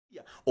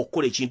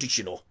okukola ekintu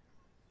kino.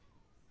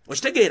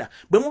 Okitegeera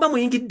bwe muba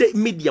muyingidde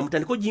media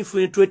mutandika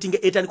infiltrating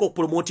etandika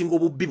okupromoting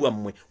obubbi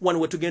bwammwe wano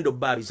we tugenda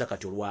obbaabiza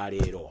kati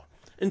olwaleero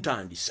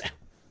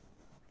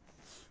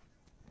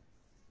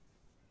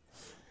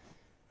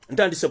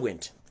ntandise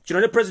bwenti kino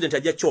ne president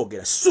ajja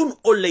kyogera soon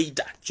or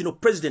later kino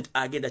president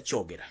agenda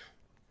kyogera.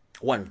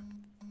 One,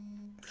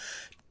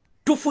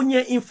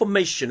 tufunye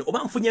information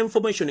oba nfunye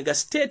information ga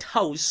State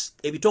House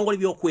ebitongole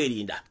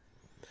by'okwerinda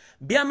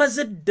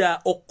byamaze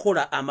dda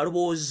okukola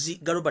amaloboozi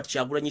ga Robert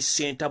Kyagulanyi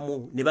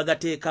Sentamu ne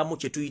bagateekamu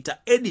kye tuyita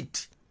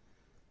edit.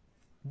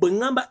 Bwe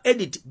ngamba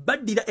edit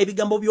baddira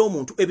ebigambo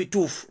by'omuntu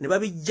ebituufu ne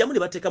babijjamu ne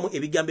bateekamu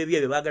ebigambo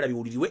ebyo baagala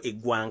biwuliriwe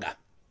eggwanga.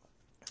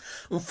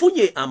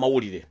 Nfunye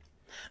amawulire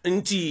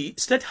nti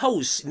State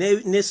House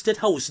ne State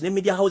House ne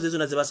media houses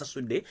zonna ze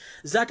basasudde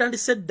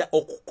zatandise dda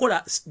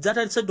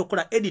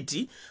okukola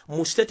edit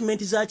mu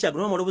statement za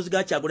Kyagulanyi amaloboozi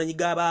ga Kyagulanyi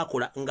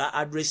g'abaakola nga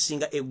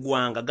addressinga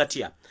eggwanga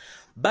gatya.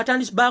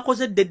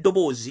 Bakozedde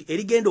eddoboozi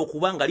erigenda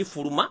okuba nga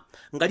lifuluma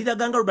nga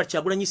liraganga Robert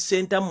Kyagulanyi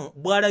Sentamu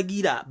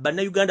bw'alagira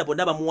bannayuganda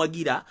bonna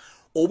bamuwagira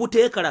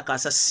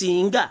obuteekalakasa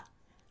singa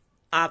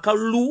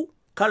akalulu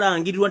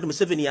kalangirirwa nti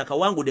Museveni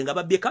yakawangudde nga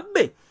babbye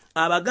kabbe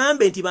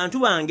abagambe nti bantu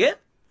bange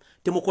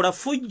temukola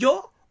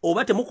fujjo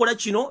oba temukola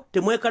kino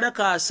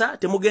temwekalakaasa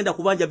temugenda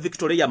kubanja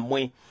victory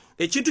yammwe.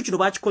 Ekintu kino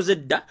bakikoze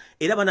dda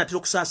era banatera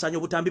okusaasaanya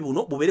obutambi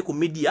buno bubeere ku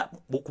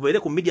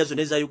media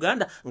zonna eza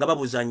Uganda nga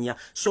babuzanya.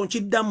 So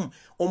nkiddamu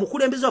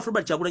omukulembeze wa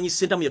Robert Kyagulanyi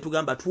Sentamu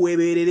yatugamba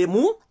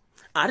tuwebereremu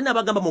ate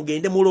n'abagamba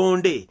mugende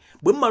mulonde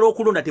bwe mumala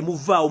okulonda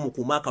temuvaawo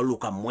mukuuma akalulu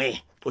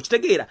kammwe.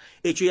 Okitegeera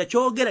ekyo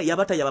yakyogera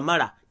yabata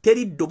yabamala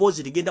teri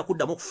ddoboozi ligenda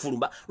kuddamu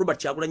okufuluma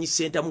Robert Kyagulanyi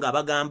Sentamu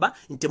ng'abagamba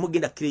nti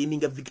temugenda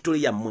claiminga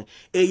victory yammwe.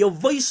 Eyo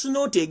voice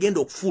note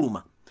egenda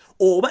okufuluma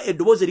oba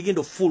eddoboozi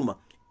ligenda okufuluma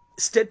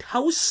State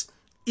House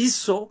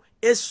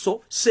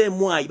eso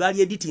semwai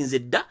bali editinze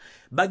dda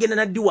bagenda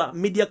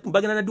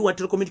nadiwa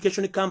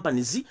telecommunication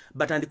companies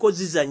batandiko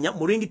zizanya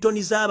mu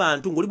ringtone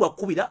z'abantu ngoli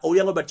bwakubira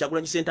olyango Robert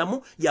Kyagulanyi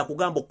Sentamu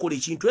yakugamba okukola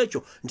ekintu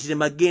ekyo nti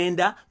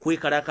temagenda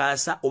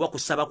kwekalakaasa oba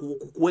kusaba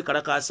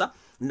kwekalakaasa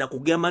na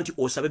kugamba nti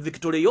osabe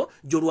victory yo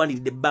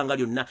gy'olwaniridde ebbanga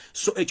lyonna.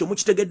 So ekyo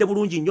mukitegedde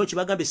bulungi nnyo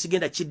kibagambe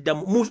sigenda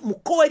kiddamu mu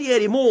kkooli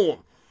erimu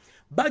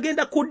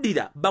bagenda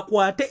kuddira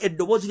bakwate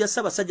eddoboozi lya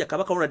Ssaabasajja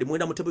Kabaka Ronald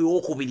Muwenda Mutebi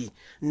w'okubiri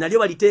nalyo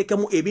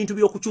baliteekemu ebintu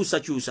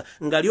by'okukyusakyusa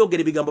nga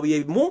lyogera ebigambo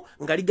byebimu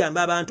nga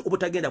ligamba abantu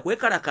obutagenda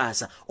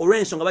kwekalakaasa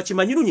olw'ensonga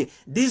bakimanyirunye.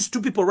 These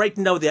two people right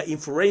now they are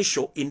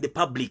influential in the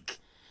public,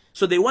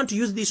 so they want to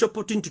use this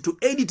opportunity to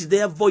edit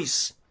their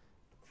voice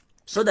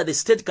so that the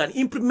state can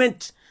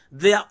implement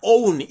their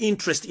own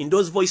interest in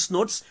those voice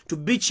notes to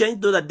be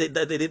changed so that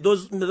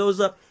those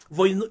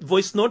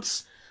voice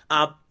notes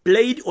are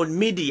played on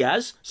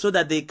medias so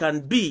that they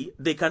can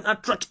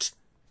attract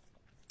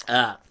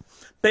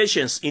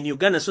patience in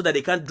Uganda so that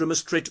they can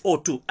demonstrate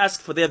or to ask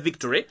for their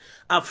victory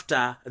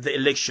after the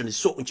election.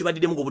 So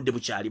nkibadidemu ng'obudde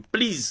bukyali,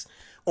 please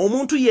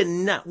omuntu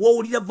yenna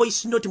wowulira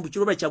voice note mu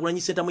Robert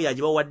Kyagulanyi Sentamu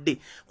yagibawadde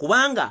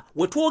kubanga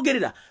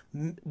wetwogerera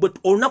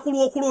olunaku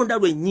lw'okulonda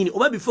lwennyini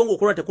oba bifonga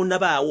okulonda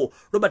tekunnabaawo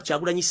Robert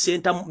Kyagulanyi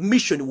Sentamu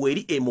mission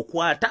weri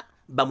emukwata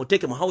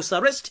bamuteke mu house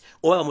arrest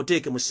oba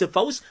bamuteke mu safe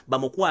house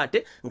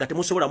bamukwate nga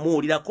temusobola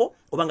muwulirako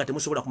oba nga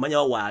temusobola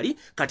kumanya waali.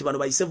 Kati bano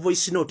bayise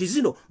voice note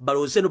zino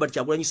baloze Robert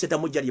Kyagulanyi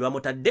Sentamu jali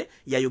bamutadde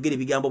yayogera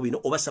ebigambo bino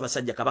oba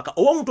Ssaabasajja Kabaka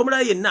oba omuntu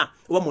omulala yenna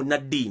oba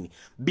munnaddiini.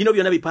 Bino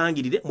byonna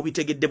bipangirire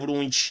mubitegedde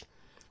bulungi,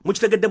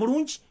 mukitegedde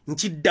bulungi.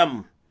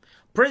 Nkiddamu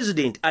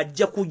president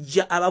ajja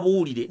kujja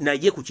ababuulire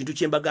naye ku kintu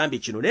kyembagambye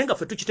kino naye nga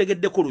ffe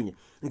tukitegeddeko lunye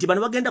nti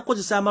bano bagenda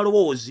kukozesa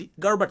amaloboozi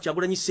ga Robert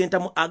Kyagulanyi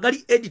Sentamu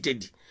agali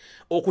edited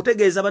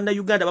okutegeeza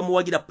bannayuganda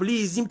bamuwagira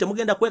please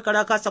temugenda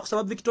kwekalakaasa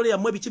kusaba victoria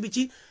yammwe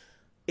biki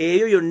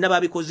eyo yonna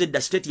babikoze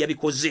dda state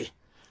yabikoze.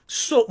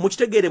 So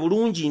mukitegeere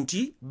bulungi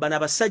nti bana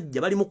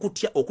abasajja bali mu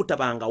kutya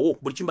okutabangawo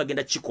buli kimu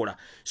bagenda kikola.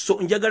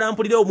 So njagala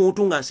mpulire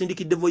omuntu nga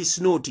nsindikidde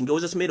voice note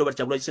ngeweza simero Robert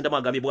Kyagulanyi Sentamu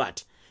agambye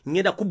bwati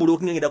ngenda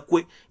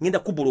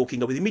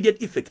kubulookinga with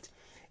immediate effect.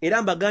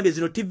 Era mbagambye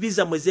zino TV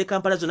zammwe ze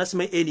Kampala zonna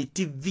simanyi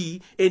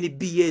NTV,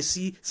 NBS,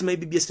 simanyi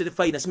BBS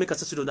Telefine, simanyi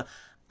Kasasiro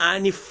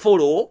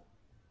unfollow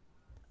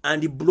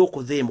and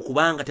block them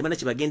kubanga temana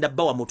kibagenda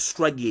bawa mu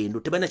struggle endo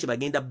temana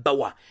kibagenda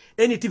bawa.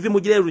 NTV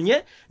mugire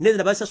lunye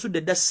neza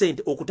basasudde da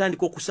sente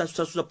okutandika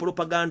okusasusa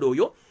propaganda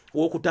oyo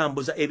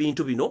okutambuza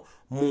ebintu bino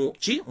mu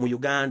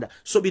Uganda.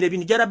 So bino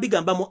bintu jara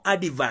bigamba mu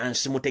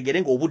advance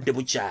mutegere ngo obudde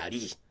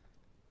bukyali.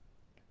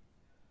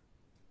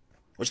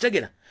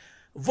 Okitegera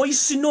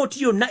voice note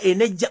yonna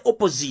enejja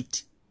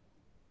opposite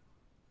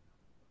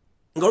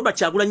nga Robert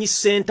Kyagulanyi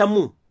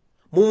Sentamu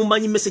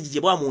mumumanyi message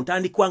gye bwa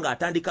muntandikwa nga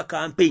atandika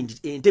campaign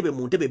entebe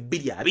mu ntebe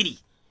 2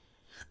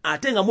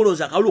 ate nga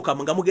mulonza akaluka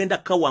nga mugenda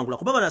kawangula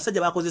kuba bana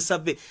asajja bakoze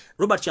survey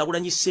Robert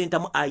Kyagulanyi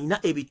Sentamu ayina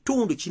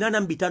ebitundu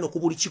 85 ku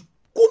buli 10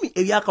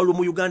 ebyakalulu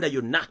mu Uganda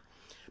yonna.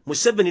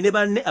 Museveni ne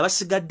banne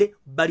abasigadde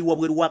bali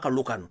wabweru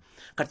wakalukano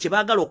kati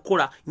baagala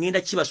okukola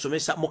ngenda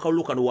kibasomesa mu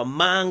kalukano wa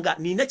manga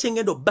nina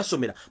kyengendo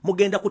basomera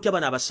mugenda kutya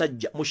bana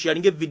abasajja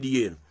musharinge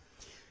video eno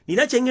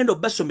nina kyengendo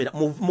basomera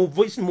mu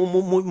voice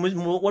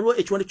waliwo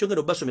ekiwandiko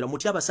kyengendo basomera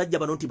muti abasajja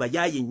bano nti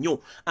bayaye nnyo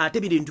ate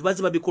bintu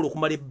bazi babikola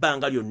okumala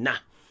ebbanga lyonna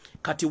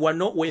kati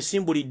wano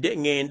wensimbulidde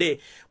ngende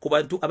ku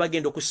bantu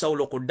abagenda okusawo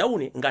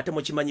lockdown ng'ate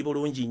mukimanyi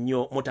bulungi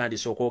nnyo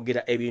mutandise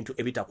okwogera ebintu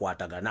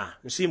ebitakwatagana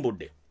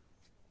nsimbudde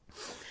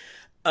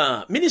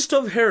Minister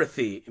of Health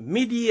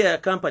media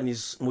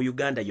companies mu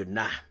Uganda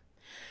yonna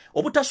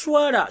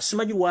obutaswala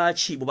simanyi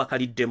lwaki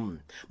bubakaliddemu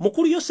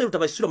mukulu Yoseri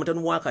Lutabaisirwa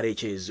mutanu wa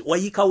Kareekezi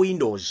wayika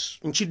Windows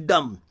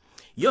nkiddamu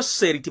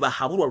Yoseri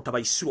tibahabulwa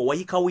Lutabaisirwa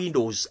wayika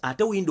Windows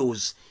ate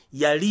Windows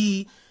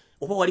yali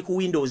oba wali ku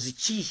Windows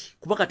ki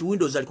kuba kati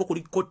Windows aliko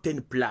kuliko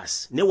 10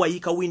 plus ne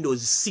wayika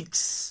Windows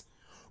 6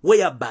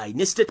 whereby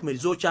ne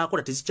statement zo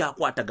kyakola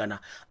tezikyakwatagana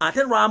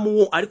ate RAM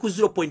wo ali ku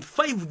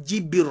 0.5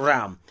 GB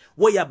RAM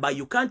whereby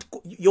you can't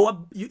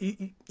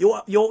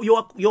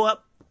your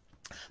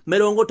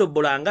melongoto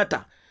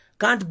bolangata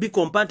can't be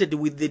compatible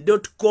with the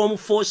 .com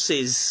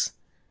forces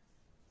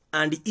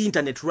and the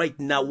internet right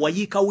now.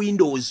 Wayika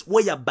Windows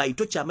whereby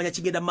tokyamanya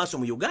kigenda maaso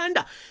mu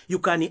Uganda. You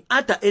can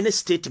utter any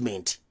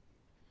statement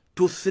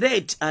to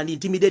threat and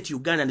intimidate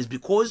Ugandans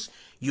because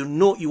you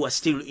know you are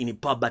still in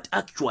power, but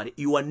actually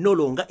you are no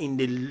longer in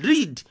the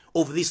lead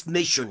of this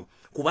nation.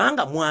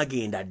 Kubanga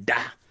mwagenda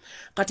da.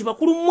 Kati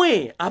bakulu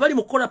mwe abali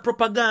mukola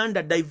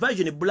propaganda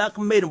diversion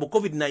blackmail mu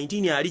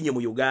COVID-19 alinye mu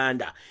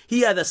Uganda.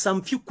 Here are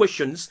some few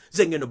questions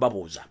zengeno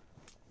babuza.